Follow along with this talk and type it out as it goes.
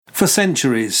For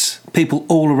centuries, people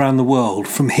all around the world,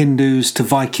 from Hindus to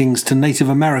Vikings to Native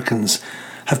Americans,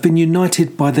 have been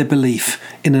united by their belief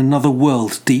in another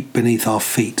world deep beneath our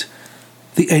feet.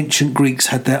 The ancient Greeks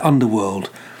had their underworld.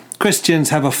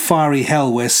 Christians have a fiery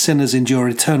hell where sinners endure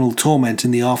eternal torment in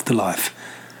the afterlife.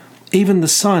 Even the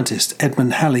scientist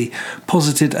Edmund Halley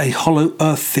posited a hollow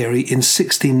earth theory in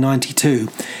 1692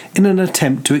 in an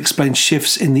attempt to explain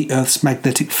shifts in the Earth's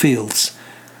magnetic fields.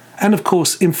 And of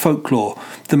course, in folklore,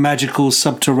 the magical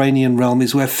subterranean realm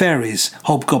is where fairies,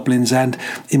 hobgoblins and,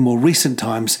 in more recent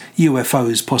times,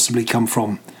 UFOs possibly come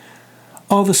from.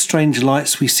 Are the strange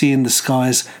lights we see in the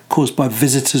skies caused by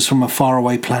visitors from a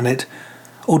faraway planet?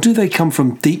 Or do they come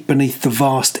from deep beneath the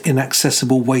vast,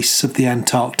 inaccessible wastes of the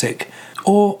Antarctic?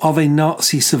 Or are they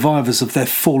Nazi survivors of their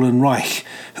fallen Reich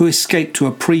who escaped to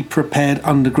a pre-prepared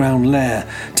underground lair,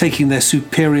 taking their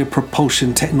superior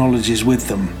propulsion technologies with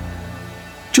them?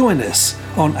 Join us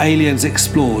on Aliens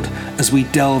Explored as we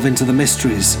delve into the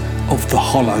mysteries of the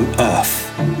Hollow Earth.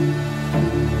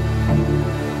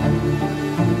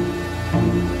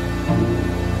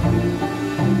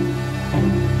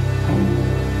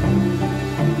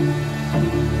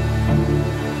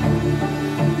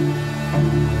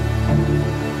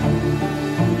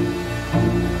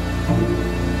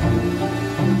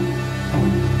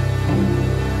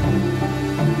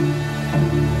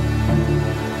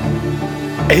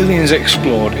 Aliens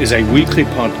Explored is a weekly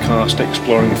podcast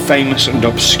exploring famous and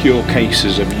obscure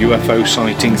cases of UFO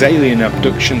sightings, alien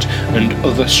abductions and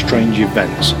other strange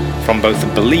events from both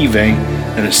a believing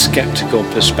and a skeptical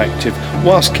perspective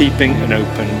whilst keeping an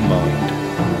open mind.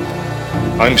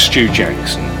 I'm Stu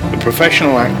Jackson, a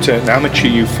professional actor and amateur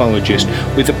ufologist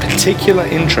with a particular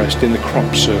interest in the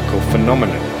crop circle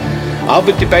phenomenon. I'll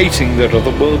be debating that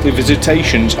otherworldly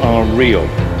visitations are real.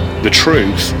 The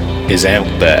truth is out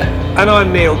there. And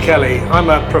I'm Neil Kelly. I'm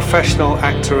a professional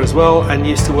actor as well and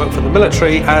used to work for the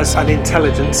military as an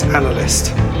intelligence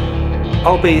analyst.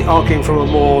 I'll be arguing from a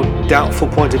more doubtful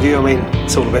point of view. I mean,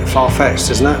 it's all a bit far-fetched,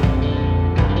 isn't it?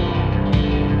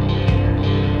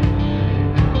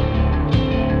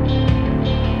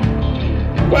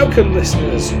 Welcome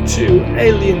listeners to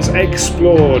Aliens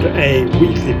Explored, a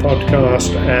weekly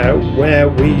podcast where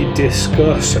we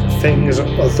discuss things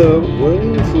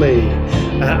otherworldly.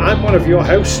 I'm one of your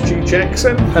hosts, Stu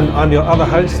Jackson. And I'm your other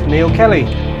host, Neil Kelly.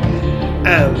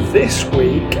 And this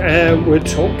week we're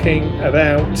talking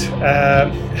about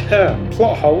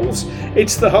plot holes.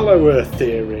 It's the Hollow Earth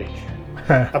theory.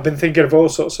 I've been thinking of all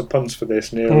sorts of puns for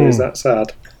this, Neil. Is that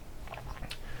sad?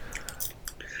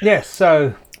 Yes,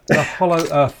 so the Hollow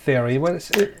Earth theory. Well,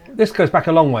 this goes back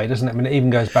a long way, doesn't it? I mean, it even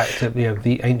goes back to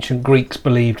the ancient Greeks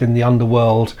believed in the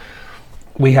underworld.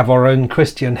 We have our own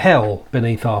Christian hell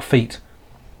beneath our feet.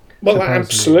 Well,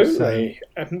 absolutely.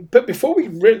 So. But before we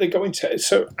really go into it,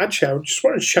 so actually, I just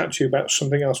want to chat to you about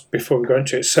something else before we go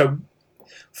into it. So,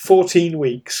 14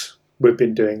 weeks we've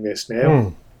been doing this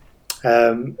now.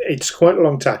 It's quite a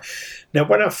long time. Now,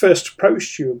 when I first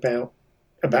approached you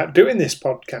about doing this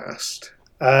podcast,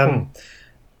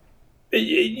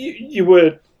 you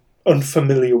were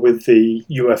unfamiliar with the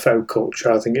UFO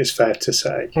culture, I think it's fair to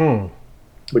say.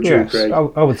 Would you agree?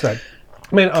 I would say.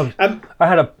 I mean, I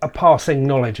had a passing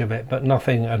knowledge of it, but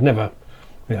nothing. I'd never,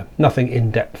 nothing in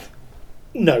depth.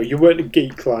 No, you weren't a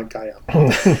geek like I am.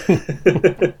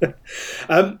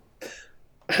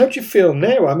 How do you feel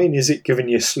now? I mean, is it giving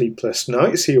you sleepless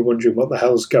nights? Are you wondering what the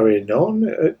hell's going on?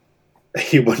 Are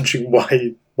you wondering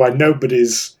why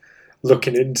nobody's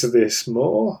looking into this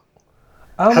more?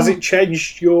 Has it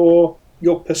changed your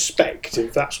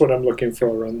perspective? That's what I'm looking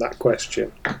for on that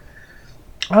question.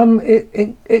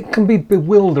 It can be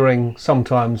bewildering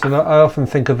sometimes, and I often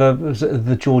think of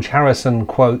the George Harrison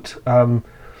quote: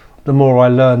 "The more I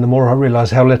learn, the more I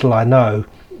realise how little I know."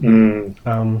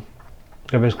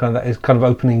 It's kind of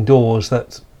opening doors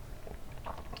that,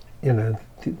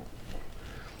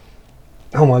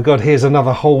 oh my God, here's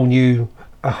another whole new.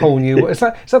 It's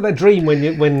like that dream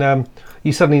when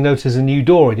you suddenly notice a new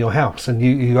door in your house and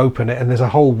you open it and there's a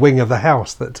whole wing of the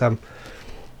house that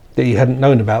you hadn't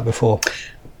known about before.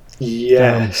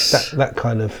 Yes, that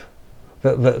kind of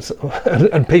that's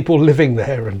and people living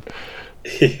there and.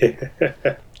 Yeah.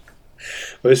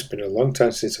 Well, it's been a long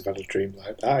time since I've had a dream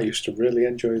like that. I used to really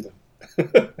enjoy them.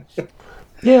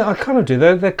 Yeah, I kind of do.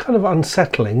 They're kind of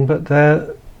unsettling, but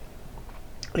they're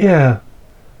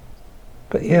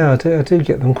But yeah, I do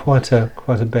get them quite a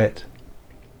bit.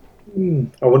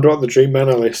 I wonder what the dream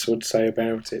analyst would say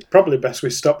about it. Probably best we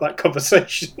stop that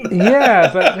conversation.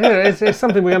 Yeah, but it's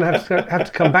something we're going to have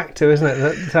to come back to, isn't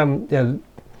it? That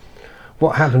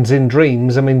what happens in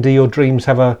dreams? I mean, do your dreams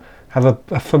have a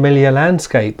familiar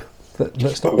landscape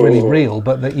that's not really real,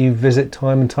 but that you visit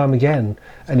time and time again,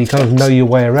 and you kind of know your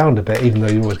way around a bit, even though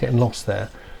you're always getting lost there.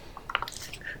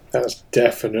 That's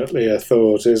definitely a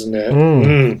thought, isn't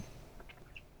it?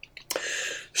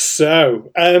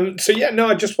 So yeah, no,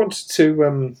 I just wanted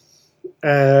to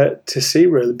see,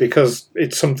 really, because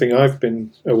it's something I've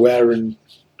been aware and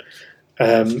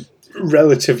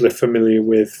relatively familiar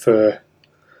with for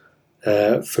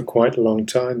quite a long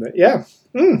time. But yeah,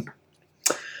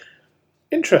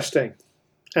 interesting.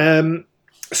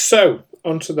 So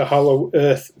onto the Hollow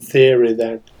Earth theory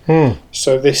then.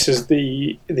 So this is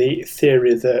the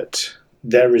theory that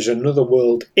there is another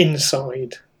world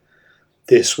inside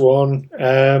this one,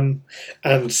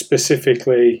 and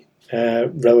specifically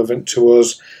relevant to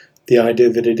us, the idea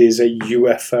that it is a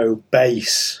UFO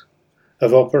base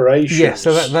of operations. Yeah,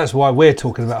 so that's why we're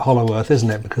talking about Hollow Earth,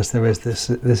 isn't it? Because there is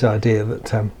this idea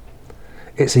that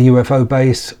it's a UFO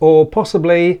base, or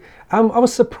possibly. I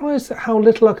was surprised at how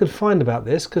little I could find about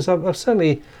this, because I've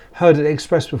certainly heard it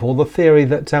expressed before. The theory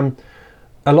that a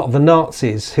lot of the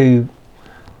Nazis, who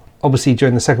obviously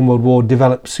during the Second World War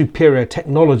developed superior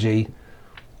technology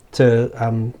to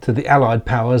the Allied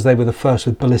powers, they were the first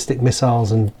with ballistic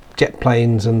missiles and jet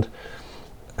planes and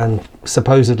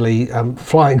supposedly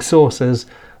flying saucers.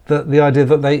 That the idea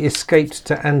that they escaped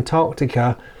to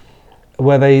Antarctica,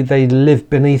 where they live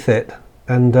beneath it,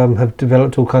 and have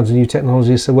developed all kinds of new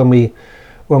technologies. So when we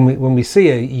see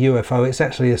a UFO, it's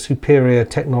actually a superior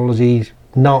technology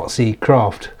Nazi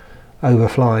craft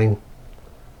overflying.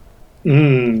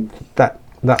 That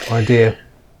idea.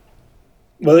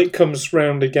 Well, it comes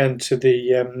round again to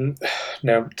the.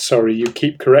 Now, sorry, you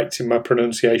keep correcting my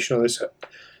pronunciation on this.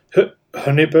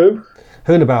 Hunebau?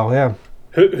 Hunebau, yeah.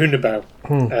 Hunebau.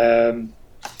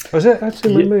 Was it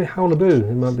actually maybe Hunebau?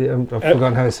 It might be. I've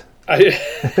forgotten how it's.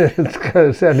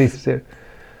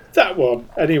 That one,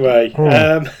 anyway.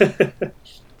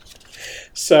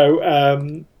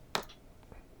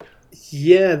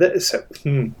 Yeah, that's.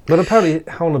 But apparently,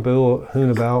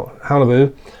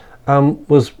 Hunebau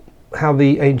was how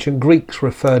the ancient Greeks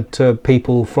referred to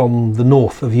people from the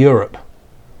north of Europe.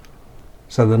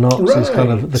 So the Nazis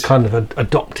kind of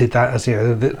adopted that as,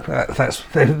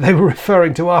 they were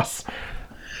referring to us.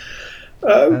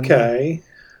 Okay.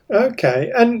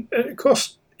 And of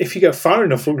course, if you go far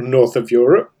enough from the north of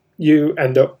Europe, you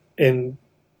end up in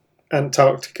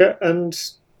Antarctica and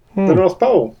the North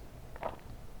Pole,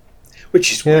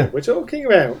 which is what we're talking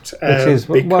about. Which is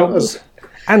because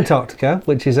Antarctica,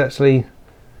 which is actually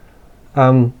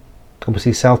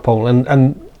obviously South Pole,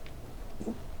 and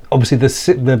obviously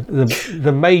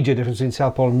the major difference between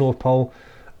South Pole and North Pole,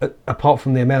 apart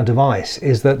from the amount of ice,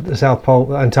 is that the South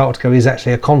Pole, Antarctica, is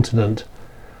actually a continent,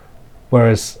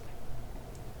 whereas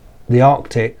the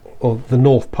Arctic or the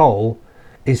North Pole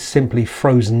is simply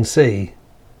frozen sea.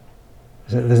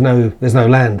 There's no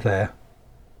land there.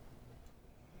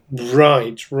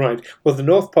 Right. Well, the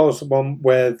North Pole is the one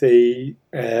where they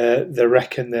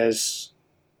reckon there's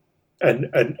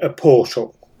a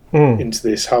portal into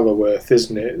this Hollow Earth,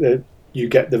 isn't it? That you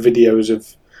get the videos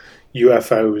of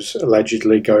UFOs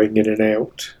allegedly going in and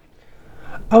out.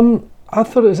 I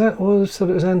thought it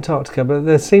was Antarctica, but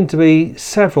there seem to be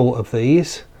several of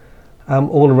these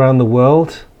all around the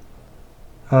world,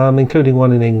 including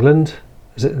one in England.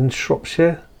 Is it in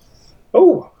Shropshire?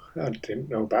 Oh, I didn't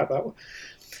know about that one.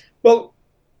 Well,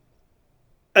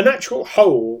 an actual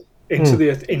hole into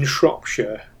the earth in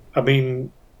Shropshire, I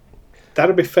mean,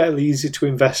 that'd be fairly easy to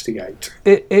investigate.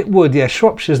 It would, yeah.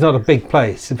 Shropshire's not a big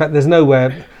place. In fact, there's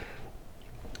nowhere.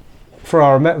 For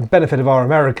our benefit of our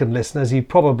American listeners, you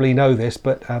probably know this,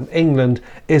 but England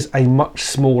is a much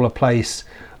smaller place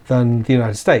than the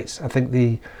United States. I think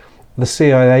the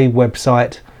CIA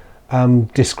website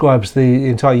describes the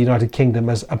entire United Kingdom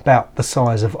as about the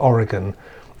size of Oregon,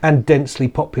 and densely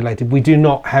populated. We do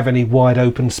not have any wide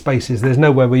open spaces. There's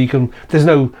nowhere where there's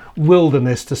no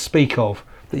wilderness to speak of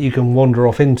that you can wander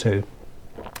off into.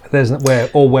 There's where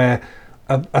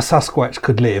a Sasquatch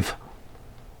could live.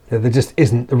 There just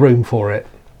isn't the room for it.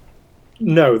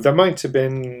 No, there might have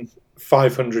been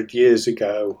 500 years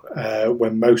ago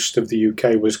when most of the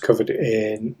UK was covered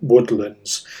in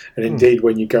woodlands. And indeed,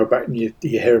 when you go back and you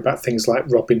hear about things like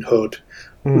Robin Hood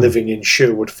living in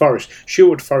Sherwood Forest.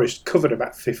 Sherwood Forest covered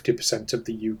about 50% of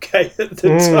the UK at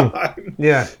the time.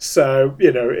 Yeah. So,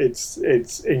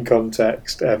 it's in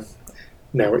context.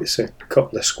 Now it's a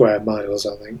couple of square miles,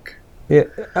 I think. Yeah.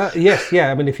 Yes.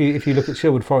 Yeah. I mean, if you look at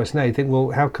Sherwood Forest now, you think,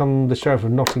 well, how come the Sheriff of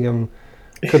Nottingham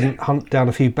couldn't hunt down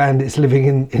a few bandits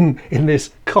living in this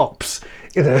copse?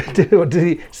 Did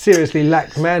he seriously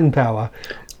lack manpower,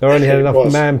 or only had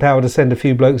enough manpower to send a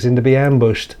few blokes in to be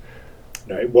ambushed?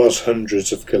 it was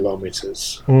hundreds of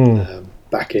kilometres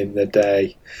back in the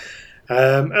day.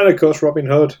 And of course, Robin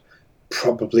Hood,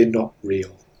 probably not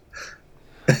real.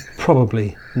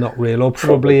 Probably not real, or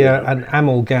probably an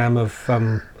amalgam of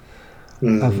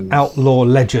outlaw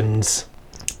legends.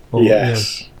 Or,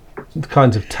 yes. The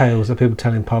kinds of tales that people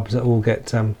tell in pubs that all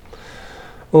get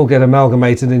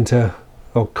amalgamated into,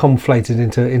 or conflated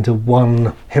into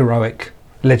one heroic,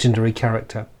 legendary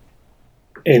character.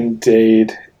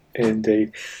 Indeed.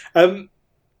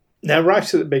 Now,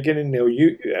 right at the beginning, Neil,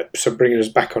 so bringing us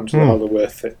back onto the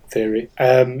Hollow-Earth theory,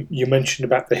 you mentioned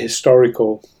about the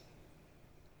historical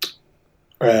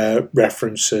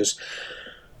references.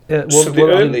 So the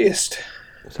earliest...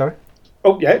 Sorry?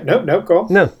 Oh, yeah, no, go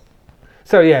on. No.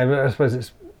 So, yeah, I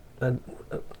suppose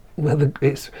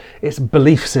it's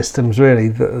belief systems, really.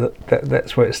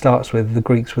 That's where it starts with, the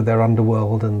Greeks with their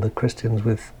underworld and the Christians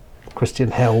with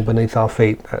Christian hell beneath our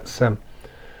feet. That's...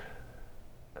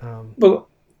 Well,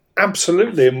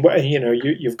 absolutely. And,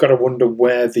 you've got to wonder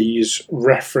where these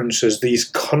references, these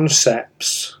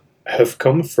concepts have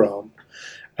come from.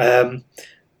 Now,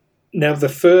 the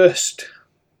first,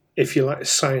 if you like,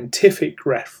 scientific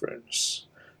reference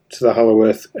to the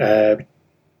Hollow-Earth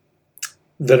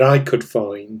that I could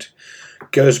find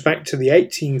goes back to the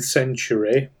 18th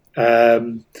century.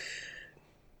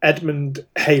 Edmund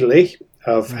Halley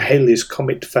of Halley's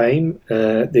Comet fame,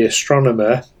 the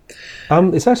astronomer.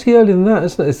 It's actually earlier than that,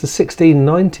 isn't it? It's the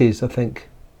 1690s, I think.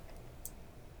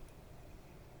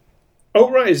 Oh,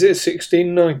 right. Is it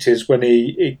 1690s when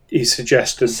he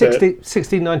suggested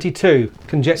 1692,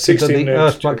 conjectured that the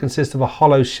Earth might consist of a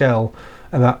hollow shell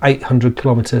about 800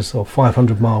 kilometres or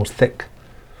 500 miles thick.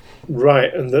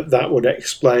 Right, and that would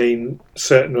explain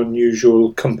certain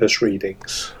unusual compass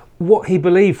readings. What he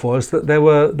believed was that there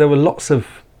were lots of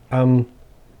there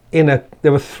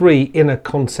were 3 inner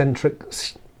concentric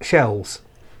shells.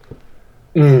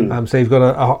 So you've got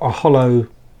a hollow,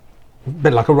 a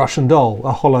bit like a Russian doll,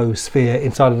 a hollow sphere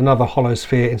inside of another hollow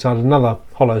sphere inside of another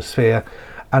hollow sphere,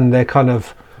 and they're kind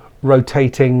of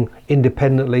rotating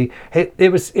independently.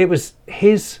 It was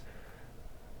his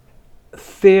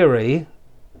theory,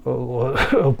 or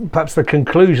perhaps the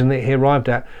conclusion that he arrived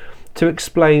at, to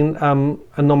explain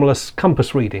anomalous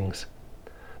compass readings.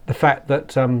 The fact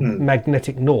that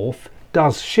magnetic north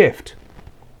does shift.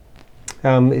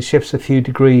 It shifts a few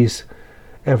degrees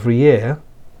every year.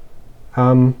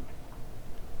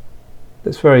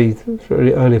 It's very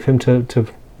early of him to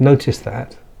notice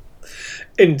that.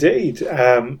 Indeed.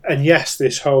 And yes,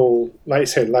 this whole, like I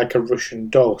say, like a Russian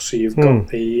doll. So you've got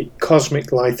the cosmic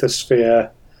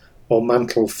lithosphere or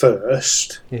mantle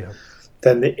first. Yeah.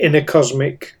 Then the inner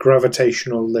cosmic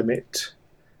gravitational limit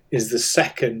is the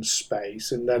second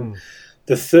space. And then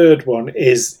the third one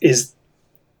is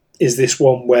this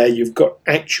one where you've got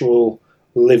actual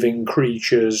living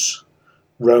creatures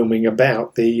roaming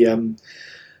about. The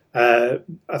I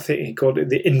think he called it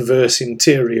the inverse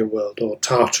interior world, or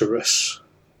Tartarus.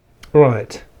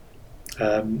 Right.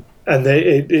 And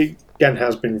it again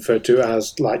has been referred to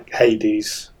as like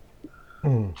Hades.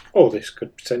 Or this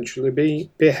could potentially be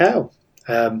hell.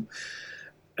 And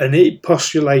he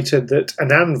postulated that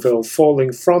an anvil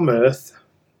falling from Earth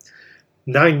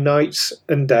 9 nights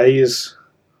and days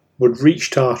would reach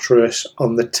Tartarus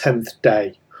on the 10th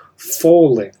day.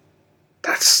 Falling.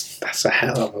 That's a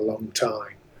hell of a long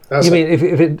time. You mean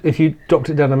if you dropped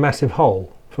it down a massive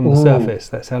hole from the surface?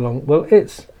 That's how long. Well,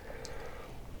 is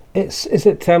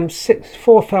it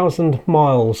 4,000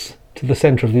 miles to the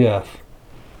centre of the Earth?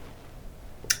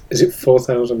 Is it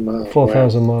 4,000 miles?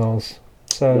 4,000 miles.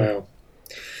 So wow,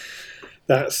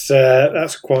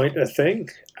 that's quite a thing.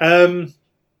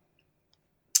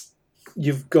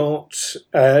 You've got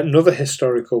another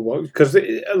historical one, because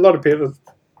a lot of people,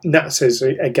 Nazis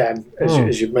again,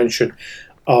 as you've mentioned,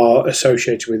 are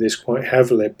associated with this quite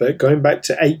heavily. But going back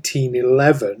to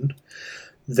 1811,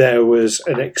 there was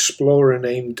an explorer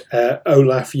named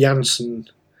Olaf Janssen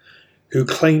who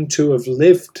claimed to have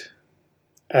lived.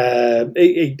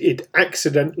 He'd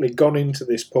accidentally gone into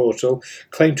this portal,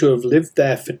 claimed to have lived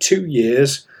there for 2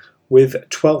 years with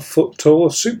 12-foot tall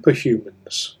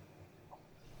superhumans.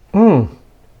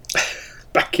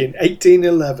 Back in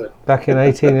 1811. Back in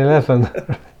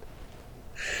 1811.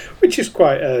 Which is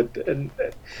quite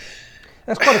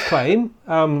that's quite a claim.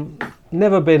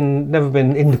 Never been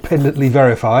independently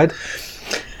verified.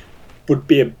 Would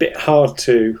be a bit hard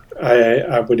to,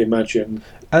 I would imagine.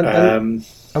 And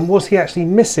was he actually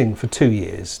missing for 2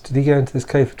 years? Did he go into this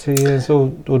cave for 2 years, or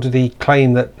did he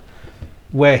claim that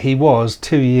where he was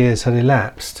 2 years had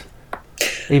elapsed?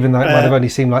 Even though it might have only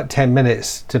seemed like 10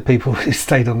 minutes to people who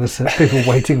stayed on the people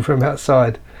waiting for him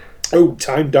outside. Oh,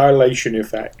 time dilation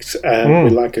effect. We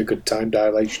like a good time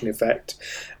dilation effect.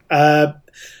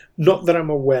 Not that I'm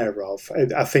aware of.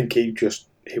 I think he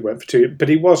went for 2, but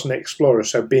he was an explorer,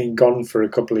 so being gone for a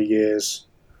couple of years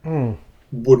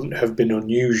wouldn't have been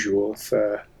unusual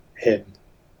for him.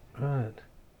 Right.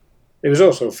 He was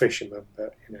also a fisherman,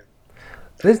 but you know.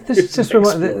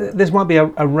 This might be a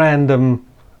random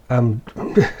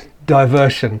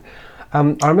diversion.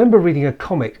 I remember reading a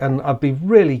comic, and I'd be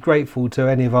really grateful to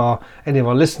any of our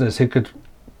listeners who could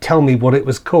tell me what it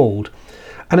was called.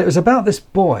 And it was about this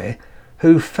boy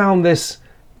who found this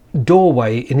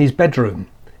doorway in his bedroom.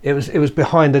 It was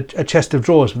behind a chest of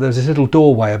drawers, but there was this little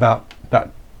doorway about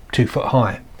 2 foot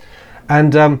high,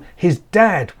 and his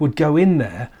dad would go in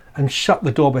there and shut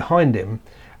the door behind him,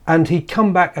 and he'd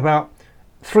come back about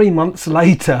 3 months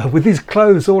later with his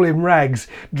clothes all in rags,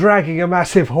 dragging a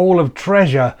massive haul of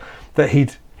treasure that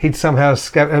he'd somehow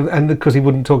scammed, and because he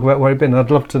wouldn't talk about where he'd been. I'd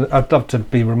love to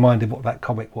be reminded what that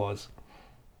comic was.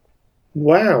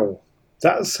 Wow,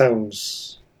 that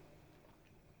sounds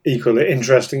equally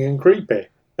interesting and creepy.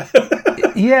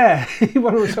 Yeah,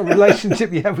 what was a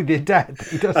relationship you have with your dad?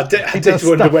 I did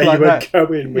wonder where you were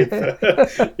going with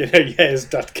his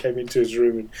dad came into his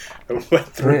room and went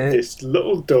through this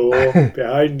little door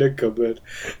behind the cupboard.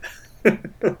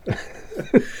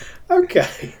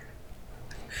 Okay.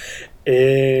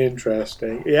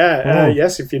 Interesting.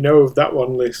 Yes, if you know of that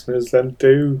one, listeners, then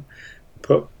do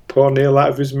put poor Neil out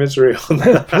of his misery on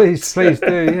that. please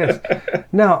do, yes.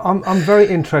 Now, I'm very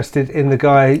interested in the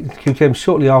guy who came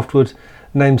shortly afterward,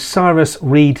 named Cyrus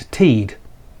Reed Teed.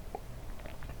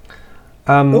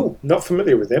 Not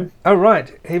familiar with him. Oh,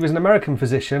 right. He was an American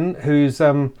physician whose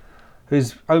own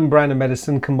brand of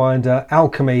medicine combined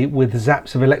alchemy with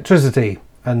zaps of electricity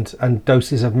and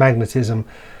doses of magnetism.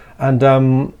 And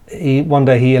one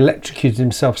day he electrocuted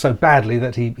himself so badly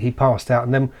that he passed out.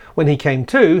 And then when he came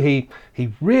to, he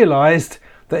realised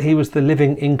that he was the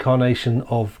living incarnation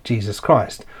of Jesus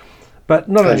Christ. But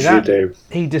not only that,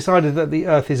 he decided that the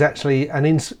Earth is actually an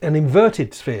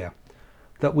inverted sphere,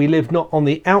 that we live not on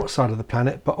the outside of the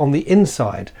planet, but on the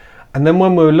inside. And then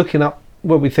when we're looking up,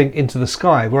 when we think into the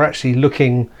sky, we're actually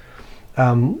looking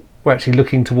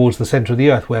towards the centre of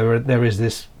the Earth, where there is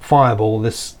this fireball,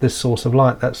 this source of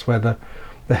light. That's where the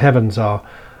heavens are.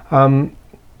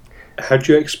 How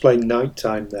do you explain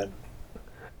nighttime then?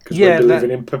 Because we're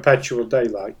living in perpetual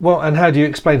daylight. Well, and how do you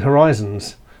explain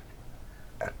horizons?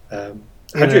 How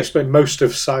do you explain most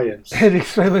of science? How do you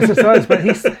explain most of science? But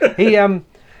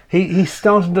he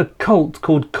started a cult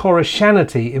called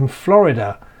Koreshanity in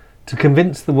Florida to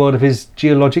convince the world of his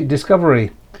geologic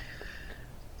discovery.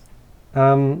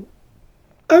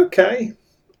 Okay.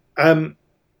 I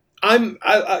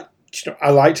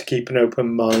like to keep an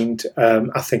open mind.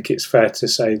 I think it's fair to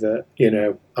say that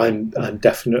I'm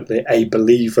definitely a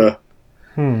believer.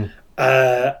 I'm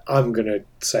going to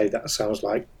say that sounds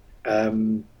like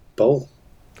bull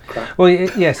crap. Well,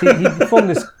 yes, he formed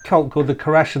this cult called the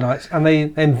Korashanites, and they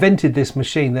invented this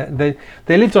machine. They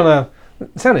lived on it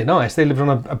sounded nice. They lived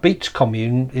on a beach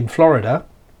commune in Florida,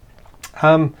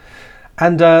 and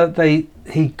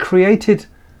he created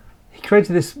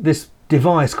this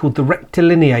device called the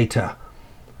rectilineator.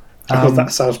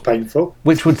 That sounds painful.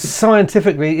 Which would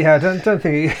scientifically, I don't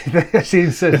think it actually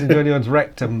inserts into anyone's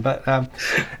rectum, but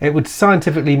it would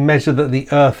scientifically measure that the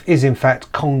Earth is in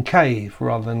fact concave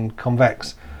rather than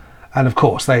convex. And of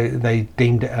course, they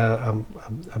deemed it a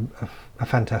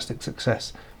fantastic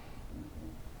success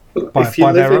by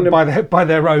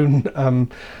their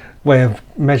own way of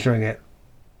measuring it.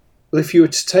 Well, if you were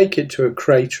to take it to a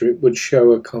crater, it would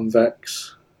show a concave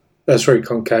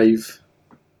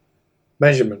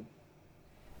measurement.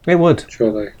 It would.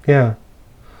 Surely. Yeah.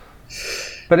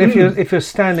 But if you're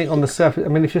standing on the surface,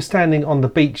 if you're standing on the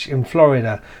beach in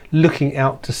Florida looking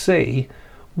out to sea,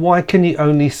 why can you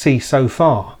only see so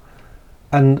far?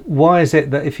 And why is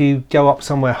it that if you go up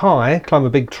somewhere high, climb a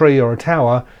big tree or a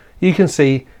tower, you can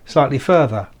see slightly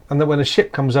further? And that when a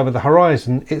ship comes over the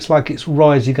horizon, it's like it's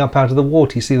rising up out of the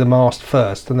water. You see the mast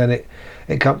first, and then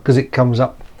it comes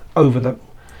up over the.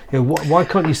 Why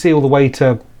can't you see all the way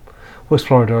to? Where's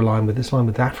Florida aligned with? It's aligned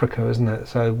with Africa, isn't it?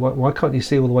 So why can't you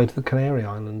see all the way to the Canary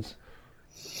Islands?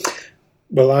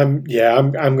 Well, I'm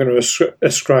going to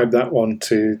ascribe that one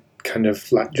to kind of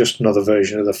like just another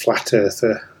version of the flat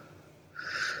earther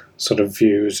sort of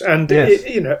views. And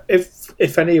yes.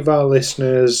 If any of our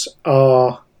listeners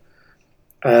are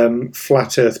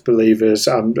flat Earth believers,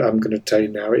 I'm going to tell you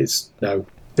now, it's no.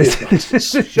 This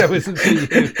show isn't for you.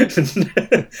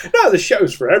 No, the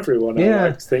show's for everyone. I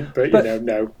like to think, but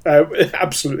no,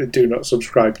 absolutely do not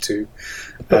subscribe to.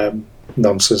 But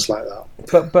nonsense like that.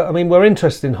 But I mean, we're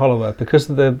interested in Hollow Earth because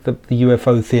of the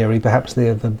UFO theory, perhaps the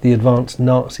advanced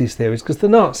Nazis theories, because the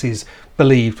Nazis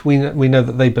believed, we know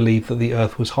that they believed that the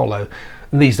Earth was hollow,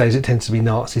 and these days it tends to be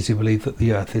Nazis who believe that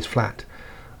the Earth is flat.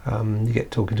 You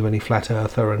get talking to any flat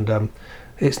earther, and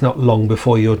it's not long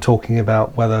before you're talking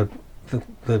about whether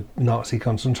the Nazi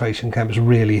concentration camps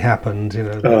really happened. You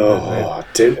know,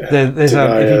 if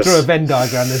you draw a Venn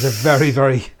diagram, there's a very,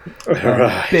 very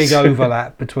big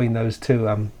overlap between those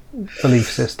two belief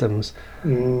systems.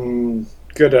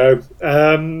 Good-o.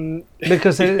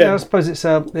 Because I suppose it's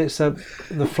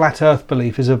the flat Earth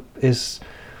belief is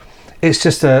it's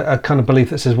just a kind of belief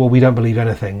that says, well, we don't believe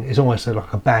anything. It's almost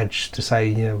like a badge to say,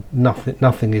 you know,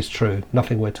 nothing is true.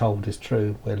 Nothing we're told is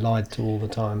true. We're lied to all the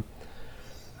time.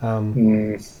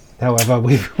 However,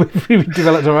 we've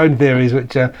developed our own theories,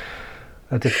 which are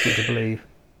difficult to believe.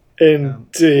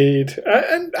 Indeed.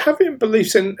 And having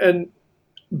beliefs and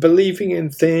believing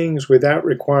in things without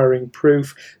requiring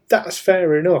proof, that's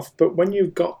fair enough. But when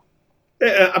you've got,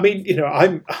 I mean, you know,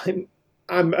 I'm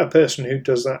a person who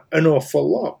does that an awful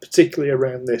lot, particularly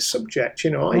around this subject. You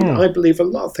know, I believe a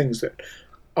lot of things that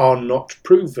are not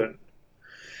proven.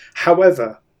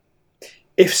 However,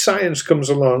 if science comes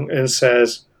along and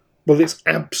says, well, it's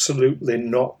absolutely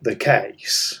not the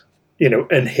case, you know,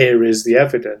 and here is the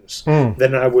evidence,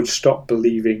 then I would stop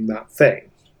believing that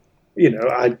thing. You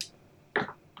know,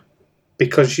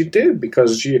 because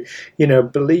you know,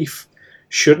 belief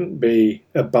shouldn't be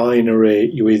a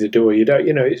binary, you either do or you don't.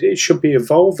 You know, it should be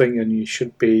evolving, and you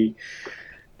should be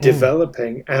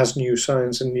developing as new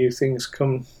science and new things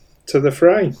come to the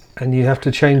fray. And you have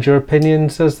to change your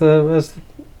opinions as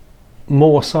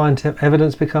more scientific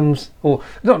evidence becomes, or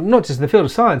not just in the field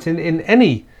of science, in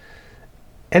any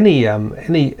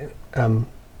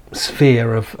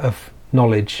sphere of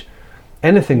knowledge.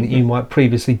 Anything that you might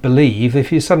previously believe,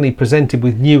 if you're suddenly presented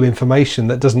with new information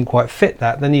that doesn't quite fit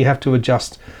that, then you have to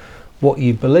adjust what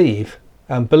you believe.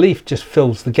 Belief just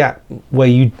fills the gap where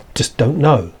you just don't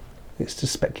know. It's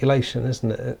just speculation,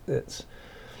 isn't it? It's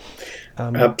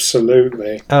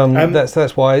absolutely.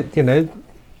 That's why, you know,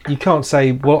 you can't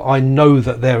say, well, I know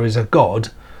that there is a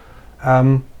God,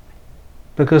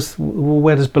 because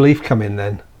where does belief come in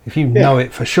then? If you know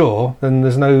it for sure, then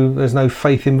there's no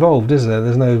faith involved, is there?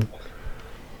 There's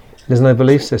no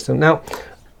belief system. Now,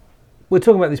 we're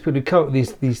talking about these people who come up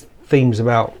with these themes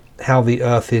about how the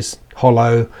Earth is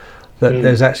hollow, that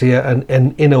there's actually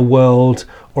an inner world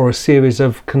or a series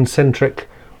of concentric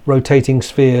rotating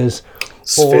spheres.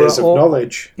 Spheres of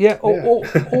knowledge. Yeah,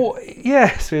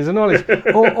 spheres of knowledge.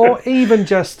 or even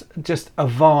just a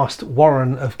vast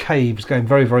warren of caves going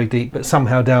very, very deep, but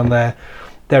somehow down there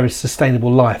is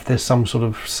sustainable life. There's some sort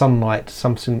of sunlight,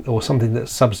 something that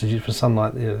substitutes for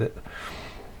sunlight. You know, that,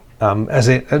 as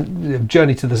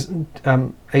Journey to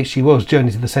the H.G. Wells'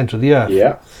 Journey to the Centre of the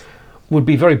Earth would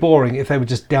be very boring if they were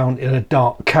just down in a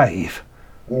dark cave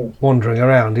wandering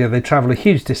around. Yeah, they travel a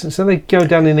huge distance, so they go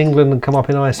down in England and come up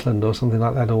in Iceland or something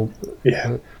like that. Or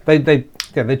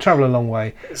they travel a long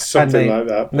way. Something like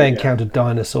that. They encounter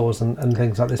dinosaurs and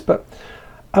things like this. But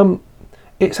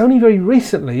it's only very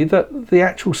recently that the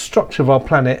actual structure of our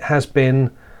planet has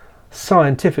been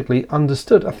scientifically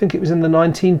understood. I think it was in the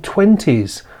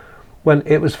 1920s when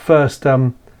it was first,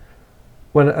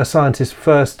 when a scientist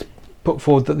first put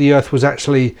forward that the Earth was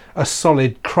actually a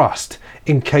solid crust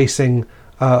encasing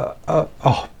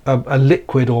a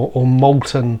liquid or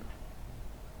molten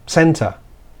centre.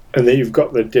 And then you've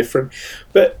got the different,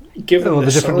 but given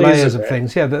the different layers of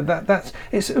things, that's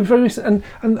it's very, and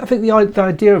I think the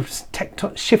idea of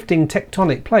shifting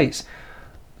tectonic plates,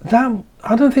 that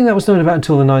I don't think that was known about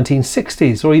until the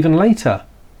 1960s or even later.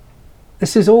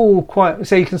 This is all quite,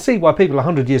 so you can see why people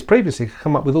 100 years previously could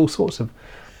come up with all sorts of.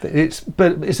 It's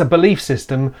a belief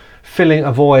system filling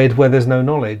a void where there's no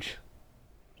knowledge.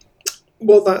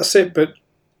 Well, that's it. But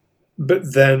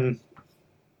then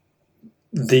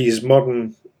these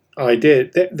modern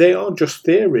ideas, they are just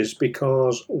theories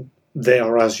because they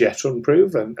are as yet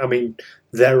unproven. I mean,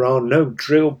 there are no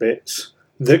drill bits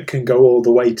that can go all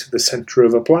the way to the centre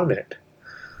of a planet.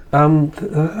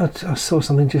 I saw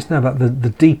something just now about the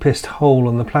deepest hole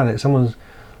on the planet.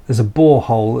 There's a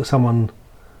borehole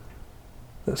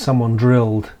that someone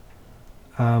drilled,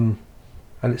 and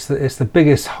it's the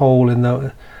biggest hole in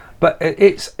the, but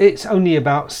it's only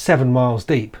about 7 miles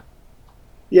deep.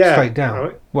 Yeah, straight down.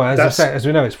 Right. Well, as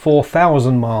we know, it's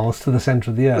 4,000 miles to the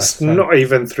centre of the Earth. It's not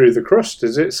even through the crust,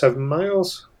 is it? 7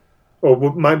 miles, or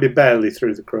might be barely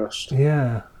through the crust.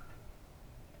 Yeah,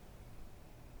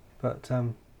 but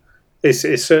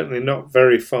it's certainly not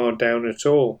very far down at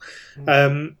all.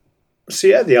 So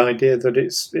yeah, the idea that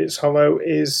it's hollow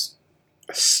is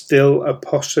still a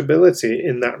possibility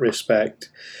in that respect.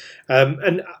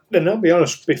 And I'll be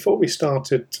honest, before we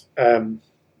started,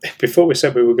 before we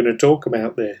said we were going to talk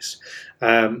about this,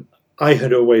 I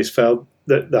had always felt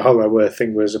that the Hollow Earth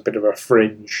thing was a bit of a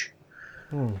fringe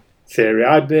theory.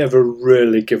 I'd never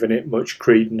really given it much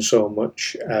credence or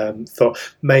much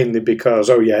thought, mainly because,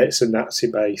 it's a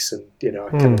Nazi base, and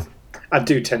I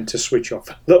do tend to switch off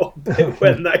a little bit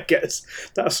when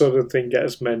that sort of thing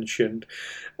gets mentioned.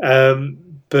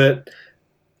 But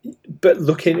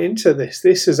looking into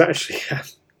this has actually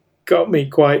got me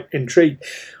quite intrigued.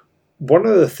 One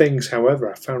of the things,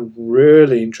 however, I found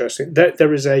really interesting, that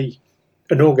there is an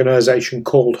organisation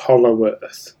called Hollow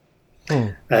Earth,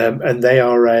 and they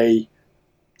are a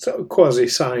sort of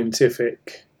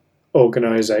quasi-scientific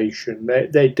organisation.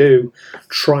 They do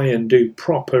try and do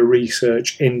proper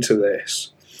research into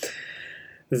this.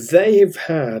 They've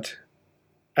had,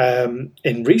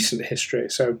 in recent history,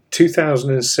 so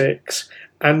 2006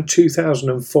 and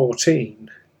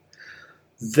 2014,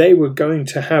 they were going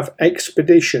to have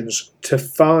expeditions to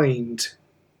find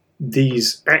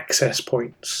these access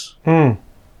points,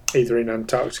 either in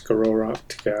Antarctica or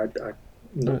Arctica.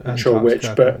 I'm not sure which,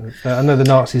 but I know the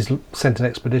Nazis sent an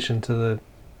expedition to the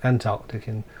Antarctic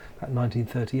in about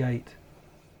 1938.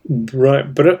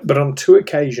 Right, but on two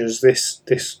occasions,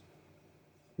 this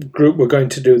group were going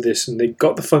to do this, and they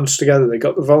got the funds together, they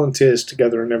got the volunteers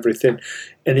together, and everything.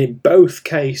 And in both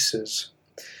cases,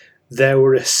 there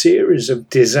were a series of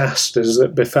disasters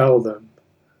that befell them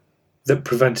that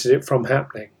prevented it from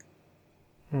happening.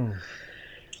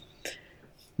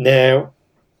 Now,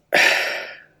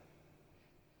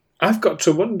 I've got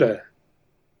to wonder,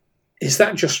 is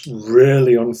that just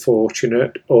really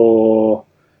unfortunate, or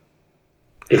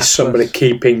is somebody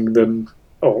keeping them,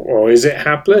 or is it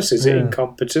hapless? Is it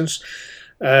incompetence?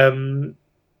 I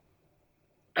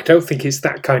don't think it's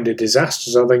that kind of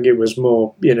disasters. I think it was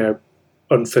more,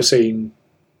 unforeseen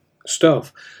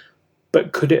stuff.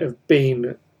 But could it have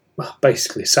been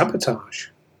basically sabotage?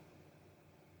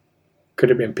 Could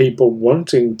it have been people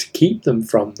wanting to keep them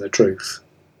from the truth?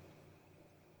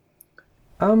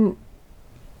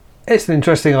 It's an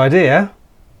interesting idea.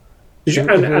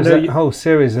 A whole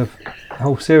series of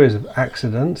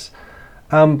accidents,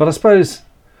 but I suppose,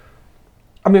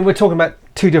 we're talking about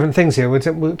two different things here. We're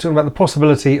talking about the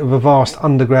possibility of a vast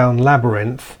underground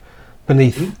labyrinth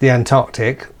beneath the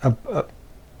Antarctic, a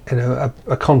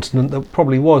continent that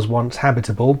probably was once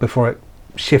habitable before it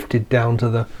shifted down to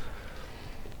the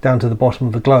bottom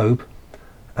of the globe,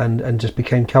 and just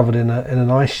became covered in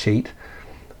an ice sheet.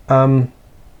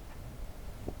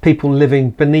 People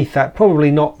living beneath that, probably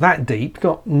not that deep,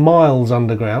 not miles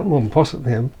underground, well,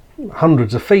 possibly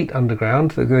hundreds of feet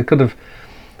underground. They could have,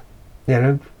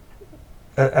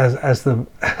 as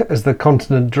the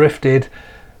continent drifted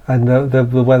and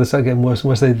the weather started getting worse and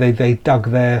worse, they dug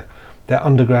their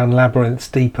underground labyrinths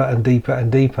deeper and deeper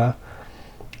and deeper.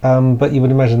 But you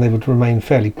would imagine they would remain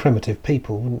fairly primitive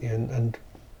people, wouldn't you? And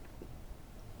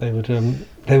they would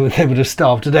have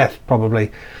starved to death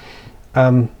probably.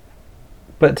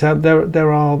 But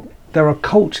there are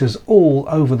cultures all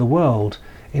over the world,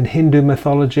 in Hindu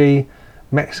mythology,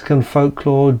 Mexican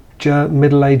folklore,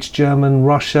 Middle-aged German,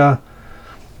 Russia,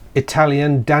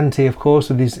 Italian, Dante, of course,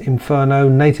 with his Inferno,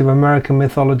 Native American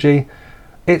mythology.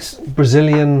 It's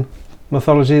Brazilian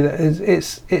mythology.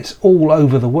 It's all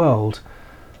over the world.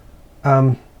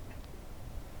 But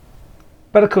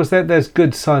of course, there's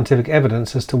good scientific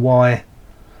evidence as to why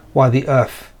the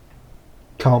Earth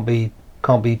can't be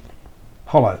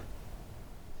hollow.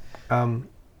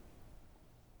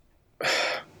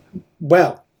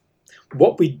 Well,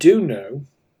 what we do know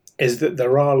is that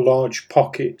there are large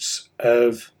pockets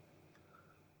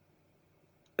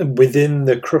within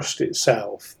the crust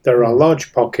itself. There are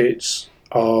large pockets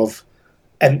of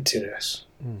emptiness.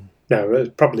 Now, there's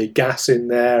probably gas in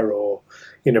there, or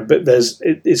but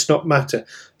it's not matter.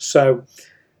 So,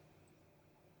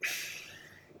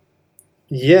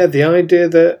 the idea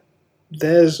that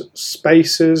there's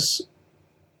spaces.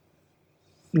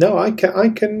 No, I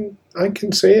can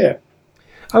see it.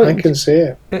 I can see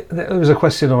it. There was a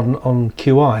question on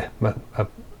QI,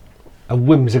 a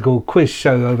whimsical quiz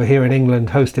show over here in England,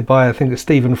 hosted by, I think,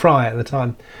 Stephen Fry at the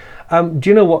time. Do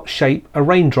you know what shape a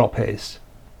raindrop is?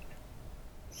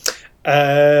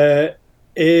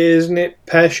 Isn't it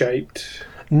pear-shaped?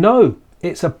 No,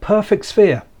 it's a perfect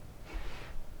sphere.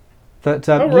 That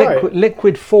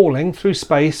liquid falling through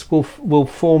space will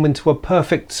form into a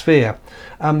perfect sphere.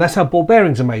 That's how ball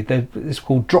bearings are made. It's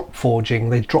called drop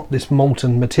forging. They drop this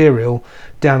molten material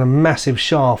down a massive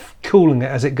shaft, cooling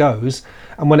it as it goes,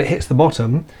 and when it hits the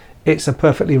bottom, it's a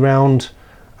perfectly round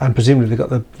and presumably they've got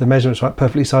the measurements right,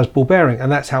 perfectly sized ball bearing, and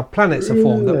that's how planets are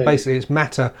formed. That basically it's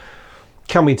matter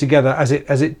coming together as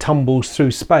it tumbles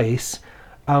through space.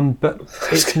 But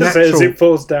it's natural. As it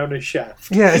falls down a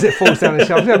shaft. Yeah, as it falls down a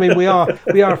shaft. I mean, we are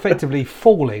effectively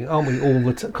falling, aren't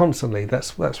we? Constantly.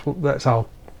 That's our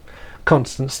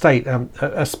constant state.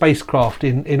 A spacecraft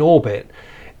in orbit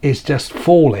is just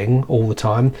falling all the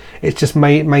time. It's just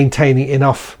maintaining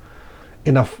enough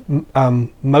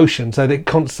motion so that it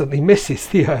constantly misses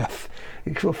the Earth.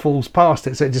 It falls past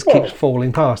it, so it just keeps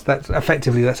falling past. That's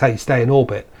how you stay in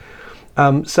orbit.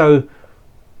 So.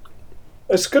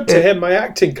 It's good to hear my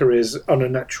acting career's on a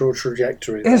natural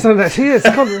trajectory. Isn't it?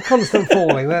 It's constant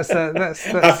falling. That's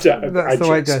the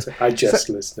way it goes. I jest,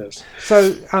 listeners.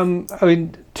 So, I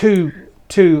mean,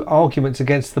 two arguments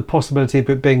against the possibility of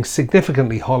it being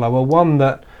significantly hollow are one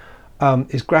that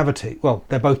is gravity. Well,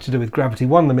 they're both to do with gravity.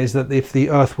 One of them is that if the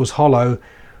Earth was hollow,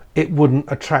 it wouldn't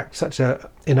attract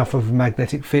enough of a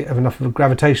magnetic field, enough of a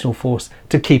gravitational force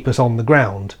to keep us on the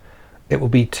ground. It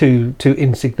would be too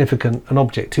insignificant an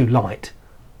object, too light.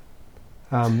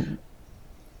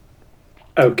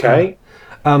 Okay.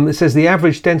 It says the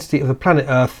average density of the planet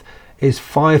Earth is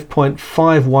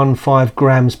 5.515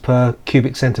 grams per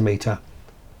cubic centimetre.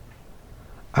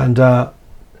 And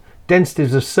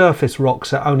densities of surface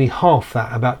rocks are only half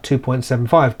that, about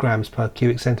 2.75 grams per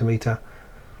cubic centimetre.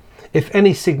 If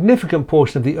any significant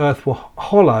portion of the Earth were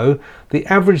hollow, the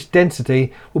average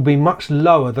density would be much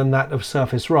lower than that of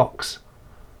surface rocks.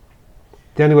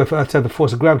 The only way for Earth to have the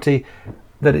force of gravity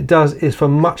that it does is for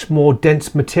much more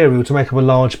dense material to make up a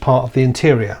large part of the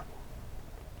interior.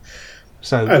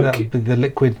 So that would be the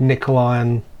liquid nickel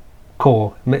iron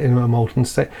core in a molten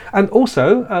state. And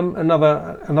also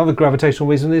another gravitational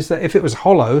reason is that if it was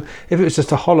hollow, if it was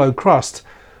just a hollow crust,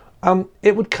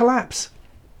 it would collapse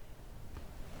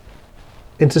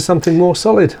into something more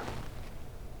solid.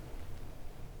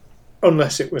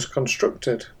 Unless it was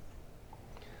constructed.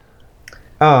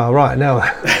 Right, now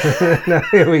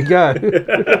here we go.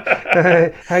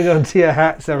 Hang on to your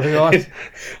hats, everyone.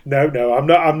 No,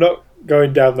 I'm not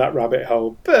going down that rabbit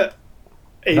hole. But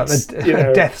it's like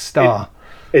the Death Star.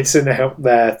 It's an out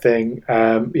there thing.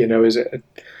 Is it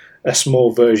a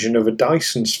small version of a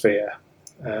Dyson sphere?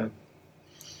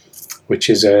 Which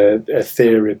is a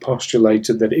theory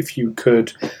postulated that if you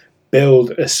could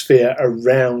build a sphere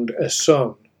around a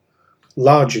sun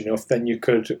large enough, then you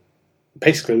could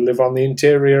basically live on the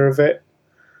interior of it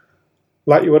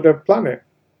like you would a planet.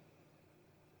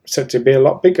 Said to be a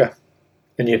lot bigger,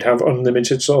 and you'd have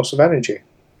unlimited source of energy.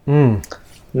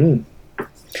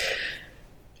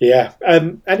 Yeah.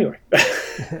 Anyway,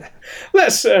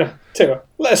 let's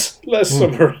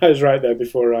summarise right there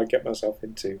before I get myself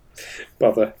into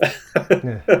bother.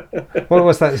 What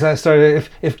was that story?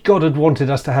 If God had wanted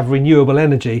us to have renewable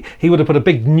energy, He would have put a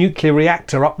big nuclear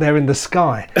reactor up there in the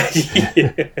sky.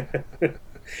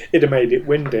 It'd have made it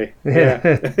windy.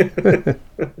 Yeah.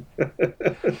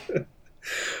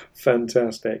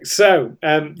 Fantastic. So,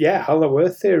 hollow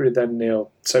Earth theory then,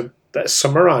 Neil. So let's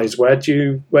summarise. Where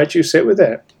do you sit with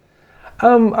it?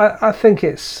 I think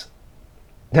it's.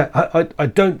 I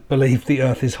don't believe the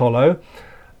Earth is hollow.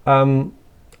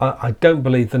 I don't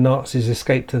believe the Nazis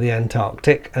escaped to the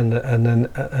Antarctic and then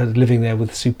living there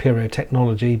with superior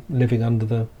technology, living under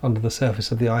the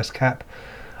surface of the ice cap.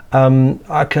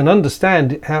 I can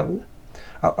understand how.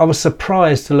 I was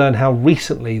surprised to learn how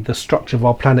recently the structure of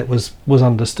our planet was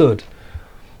understood,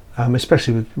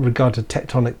 especially with regard to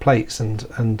tectonic plates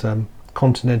and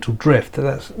continental drift.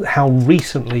 That's how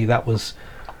recently that was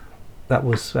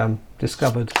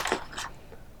discovered.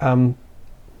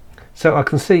 So I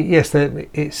can see, yes, that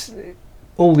it's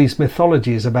all these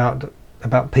mythologies about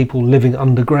people living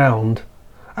underground.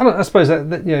 I suppose that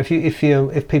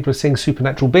if people are seeing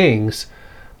supernatural beings,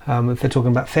 if they're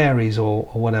talking about fairies or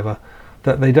whatever,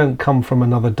 that they don't come from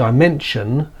another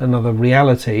dimension, another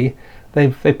reality.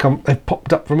 They've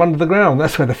popped up from under the ground.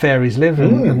 That's where the fairies live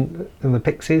and the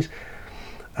pixies.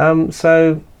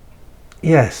 So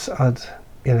yes, I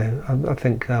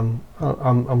think I'm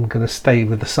going to stay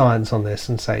with the science on this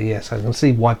and say yes. I can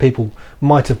see why people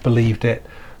might have believed it,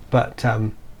 but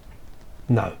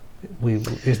no,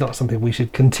 it's not something we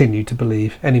should continue to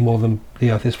believe any more than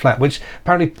the Earth is flat, which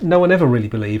apparently no one ever really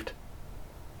believed.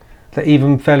 That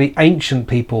even fairly ancient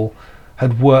people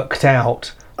had worked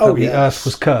out that the Earth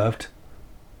was curved.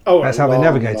 That's how they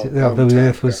navigated. The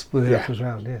Earth was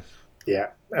round. Yes.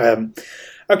 Yeah.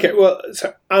 Okay. Well,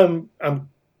 so I'm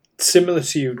similar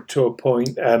to you to a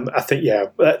point. I think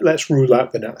let's rule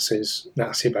out the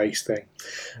Nazi base thing.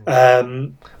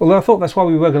 Although I thought that's why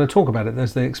we were going to talk about it.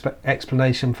 There's the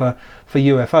explanation for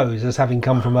UFOs as having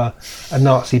come from a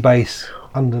Nazi base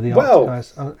under the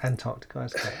Antarctic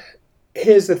ice cap.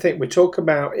 Here's the thing: we talk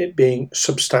about it being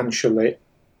substantially,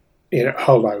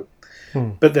 hollow,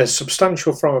 but they're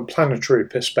substantial from a planetary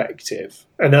perspective,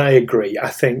 and I agree. I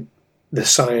think the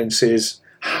science is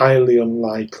highly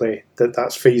unlikely that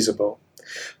that's feasible,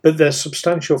 but they're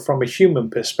substantial from a human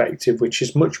perspective, which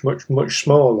is much, much, much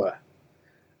smaller.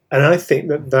 And I think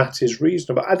that is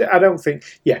reasonable. I don't think,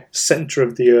 centre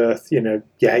of the earth,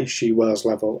 H.G. Wells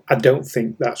level. I don't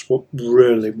think that's what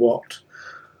we're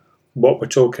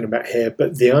talking about here.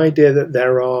 But the idea that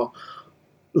there are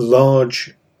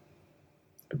large,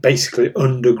 basically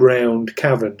underground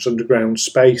caverns, underground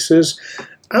spaces,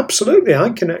 absolutely, I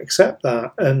can accept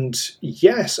that. And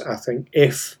yes, I think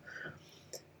if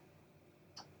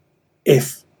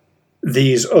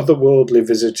these otherworldly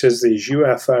visitors, these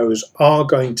UFOs, are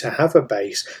going to have a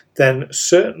base, then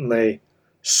certainly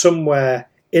somewhere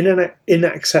in an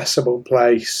inaccessible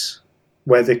place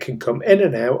where they can come in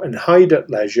and out and hide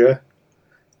at leisure,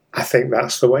 I think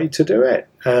that's the way to do it.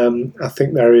 I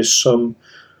think there is some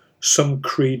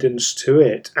credence to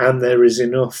it, and there is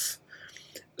enough,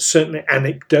 certainly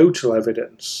anecdotal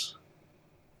evidence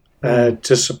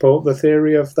to support the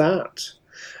theory of that.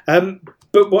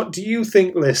 But what do you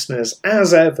think, listeners?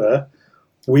 As ever,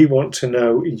 we want to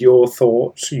know your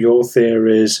thoughts, your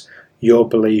theories, your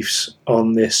beliefs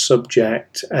on this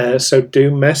subject. So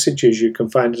do message us. You can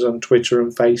find us on Twitter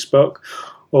and Facebook,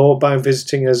 or by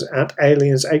visiting us at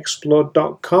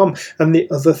aliensexplored.com. And the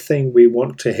other thing we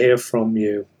want to hear from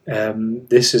you,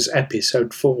 this is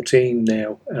episode 14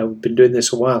 now. We've been doing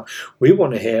this a while. We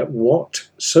want to hear what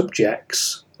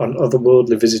subjects on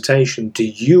otherworldly visitation do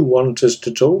you want us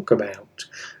to talk about?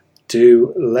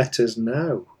 Do let us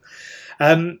know.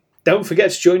 Don't forget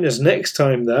to join us next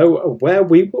time, though, where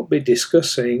we will be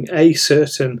discussing a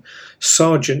certain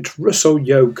Sergeant Russell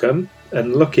Yoakum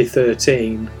and Lucky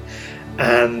 13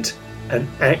 and an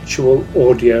actual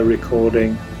audio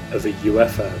recording of a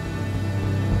UFO.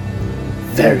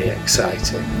 Very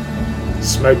exciting.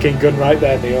 Smoking gun right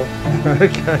there, Neil.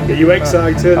 Okay. Are you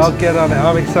excited? I'll get on it.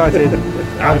 I'm excited.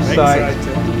 I'm excited.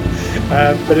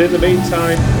 But in the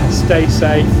meantime, stay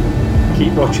safe,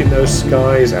 keep watching those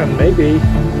skies, and maybe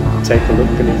take a look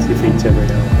beneath your feet every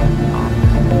now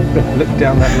and then. Look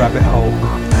down that rabbit hole.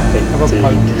 Have a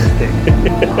poke stick.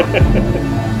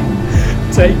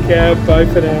 Take care. Bye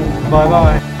for now.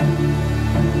 Bye-bye.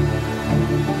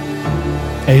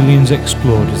 Aliens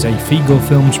Explored is a Figo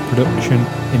Films production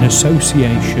in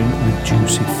association with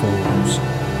Juicy Falls.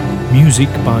 Music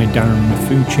by Darren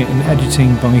Mafucci and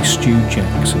editing by Stu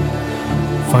Jackson.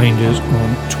 Find us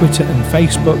on Twitter and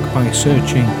Facebook by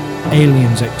searching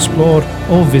Aliens Explored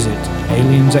or visit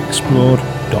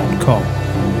aliensexplored.com.